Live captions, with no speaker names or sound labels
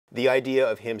the idea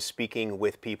of him speaking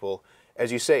with people,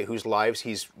 as you say, whose lives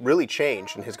he's really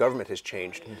changed and his government has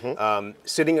changed,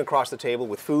 sitting across the table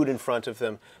with food in front of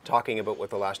them, talking about what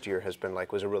the last year has been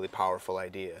like was a really powerful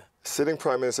idea. Sitting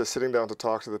Prime Minister, sitting down to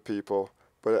talk to the people,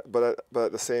 but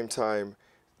at the same time,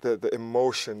 the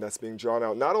emotion that's being drawn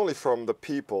out, not only from the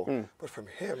people, but from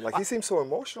him. Like, he seems so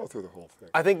emotional through the whole thing.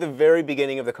 I think the very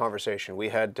beginning of the conversation, we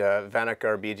had Vanak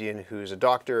Garbedian, who's a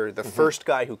doctor, the first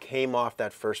guy who came off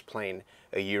that first plane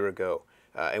a year ago.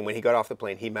 And when he got off the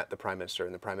plane, he met the Prime Minister,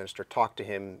 and the Prime Minister talked to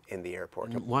him in the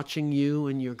airport. Watching you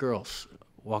and your girls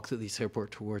walk through this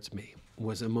airport towards me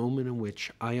was a moment in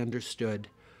which I understood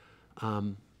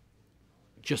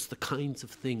just the kinds of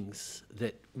things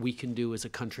that we can do as a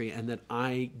country and that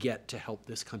I get to help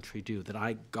this country do,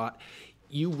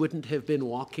 you wouldn't have been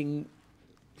walking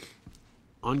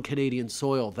on Canadian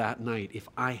soil that night if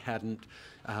I hadn't,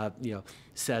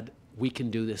 said, we can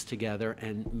do this together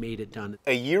and made it done.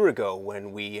 A year ago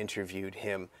when we interviewed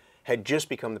him, had just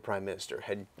become the Prime Minister,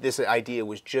 this idea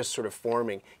was just sort of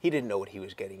forming. He didn't know what he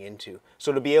was getting into.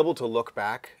 So to be able to look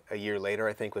back a year later,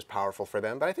 I think was powerful for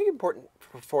them, but I think important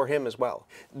for him as well.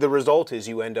 The result is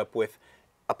you end up with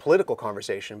a political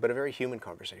conversation, but a very human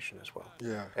conversation as well.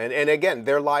 Yeah. And again,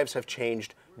 their lives have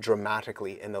changed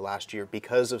dramatically in the last year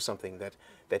because of something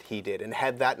that he did. And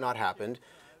had that not happened,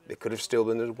 they could have still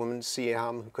been the woman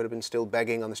Siam, who could have been still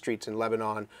begging on the streets in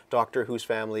Lebanon, doctor whose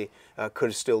family could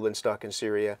have still been stuck in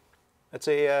Syria. That's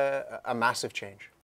a massive change.